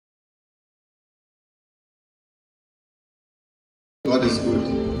God is good.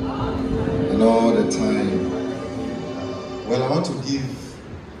 And all the time. Well, I want to give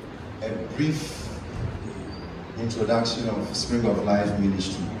a brief introduction of Spring of Life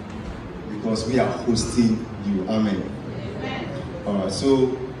Ministry because we are hosting you. Amen. Alright,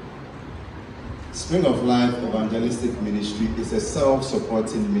 so Spring of Life Evangelistic Ministry is a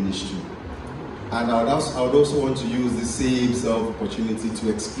self-supporting ministry. And I would also want to use the same opportunity to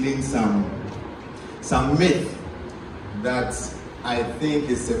explain some myth that I think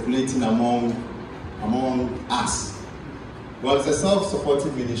is circulating among us. Well, it's a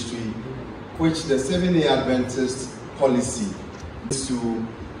self-supporting ministry which the Seventh-day Adventist policy is to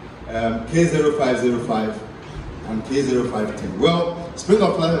K0505 and K0510. Well, Spring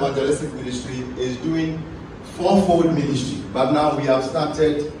of Life Evangelistic Ministry is doing fourfold ministry, but now we have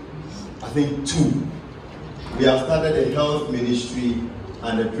started, I think, two. We have started a health ministry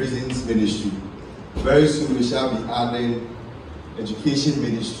and a prisons ministry. Very soon we shall be adding education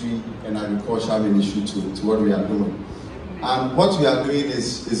ministry and agriculture ministry to what we are doing. And what we are doing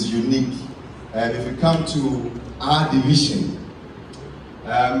is unique. If you come to our division,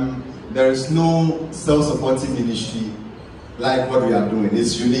 there is no self-supporting ministry like what we are doing.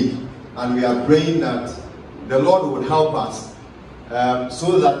 It's unique. And we are praying that the Lord would help us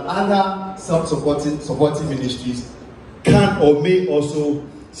so that other self-supporting ministries can or may also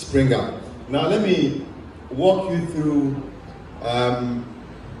spring up. Now let me walk you through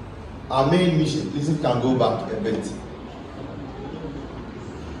our main mission. Please, if you can go back a bit.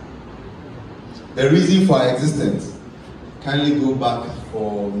 The reason for our existence. Kindly go back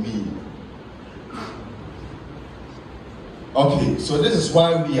for me. Okay, so this is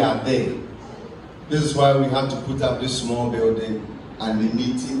why we are there. This is why we have to put up this small building and be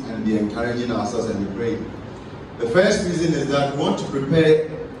meeting and be encouraging ourselves and be praying. The first reason is that we want to prepare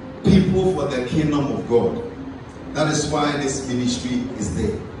people for the kingdom of God. That is why this ministry is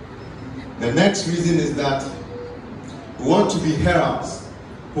there. The next reason is that we want to be heralds,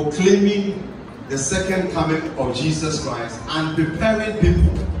 proclaiming the second coming of Jesus Christ and preparing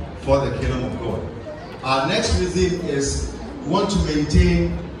people for the kingdom of God. Our next reason is we want to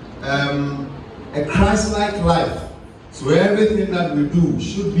maintain a Christ-like life. So everything that we do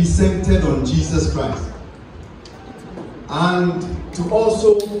should be centered on Jesus Christ. And to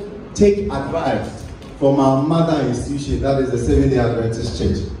also take advice from our mother institution, that is the Seventh-day Adventist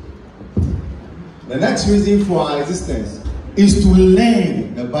Church. The next reason for our existence is to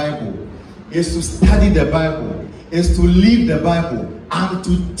learn the Bible, is to study the Bible, is to live the Bible, and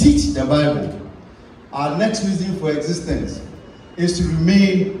to teach the Bible. Our next reason for existence is to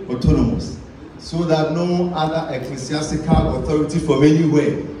remain autonomous, so that no other ecclesiastical authority from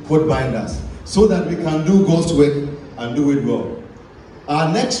anywhere could bind us, so that we can do God's work and do it well.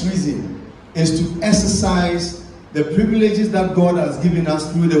 Our next reason is to exercise the privileges that God has given us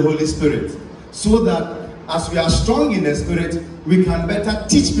through the Holy Spirit, so that as we are strong in the Spirit, we can better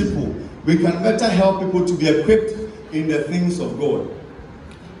teach people, we can better help people to be equipped in the things of God.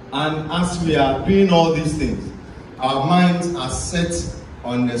 And as we are doing all these things, our minds are set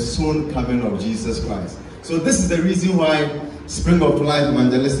on the soon coming of Jesus Christ. So this is the reason why Spring of Life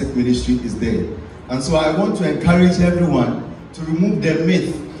Evangelistic Ministry is there. And so I want to encourage everyone to remove the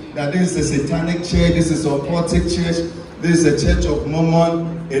myth that this is a satanic church, this is a occultic church, this is a church of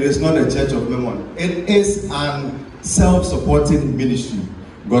Mammon. It is not a church of Mammon. It is an self-supporting ministry.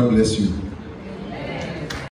 God bless you.